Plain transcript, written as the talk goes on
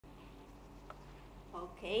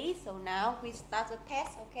Okay, so now we start the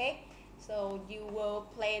test, okay? So you will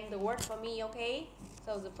plan the word for me, okay?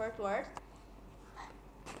 So the first word.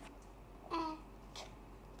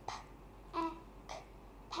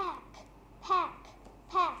 Pack.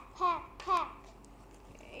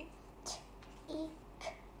 Okay. Tick.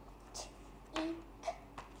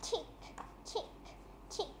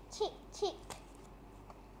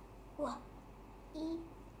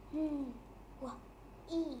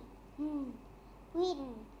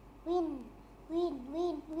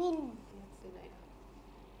 Win. Từ này nào.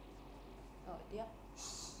 Rồi tiếp.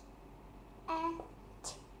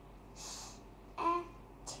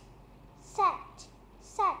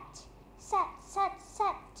 Set.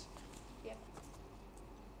 Tiếp.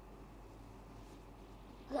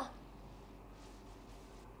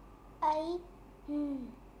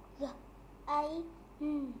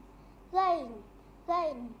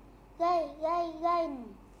 Gain.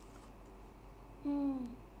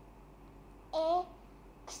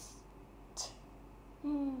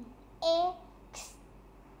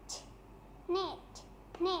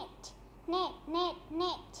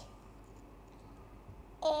 Net.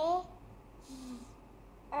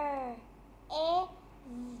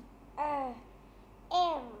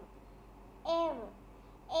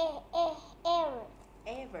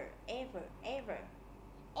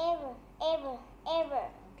 Ever.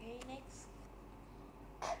 Okay, next.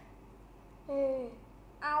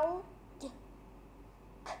 Out.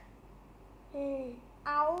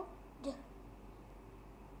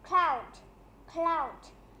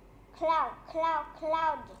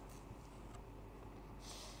 Cloud.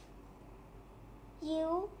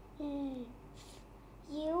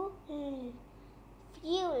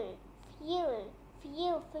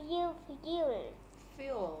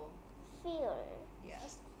 Fuel.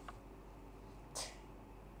 Yes.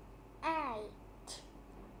 I.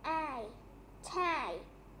 Tie.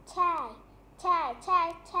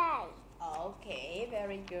 Okay,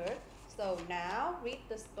 very good. So now read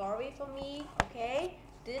the story for me, okay?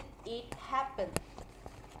 Did it happen?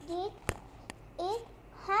 Did it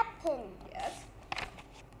happen? Yes.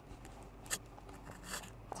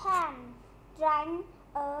 Tam drank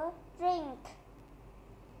a drink.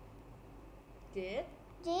 Did?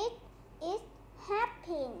 Did it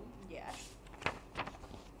happen? Yes.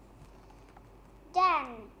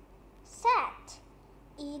 Dan sat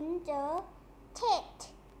in the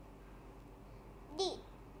tent. Did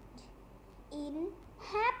it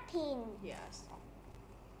happen? Yes.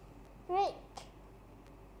 Rick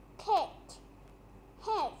kept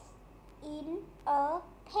heads in a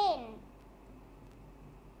pen.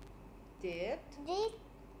 Did? Did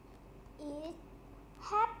it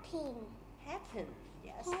happen? Happen.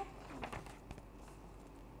 Yes.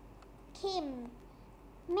 Kim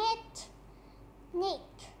met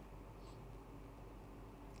Nick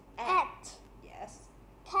at Yes.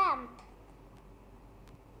 camp.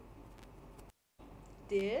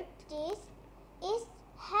 Did? Did it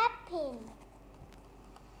happen?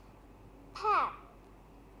 Pap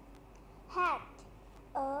had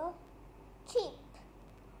a trip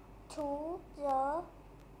to the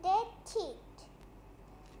dentist.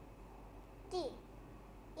 Did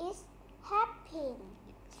it happen?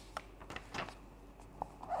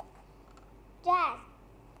 Dad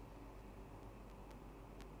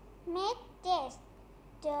met the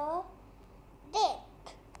deck.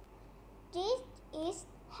 Did it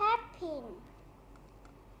happen?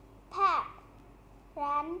 Pap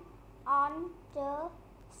ran on the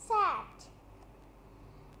sand.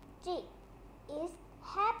 Did it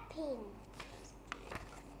happen?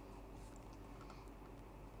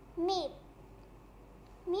 Meat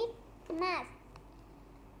mass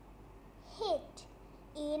hid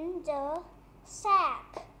in the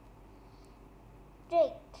sack.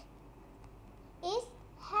 Drink is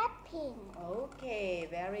happen. Okay,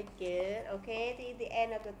 very good. Okay, this is the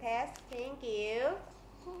end of the test. Thank you.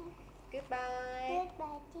 Goodbye.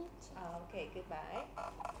 Goodbye, teacher. Okay, goodbye.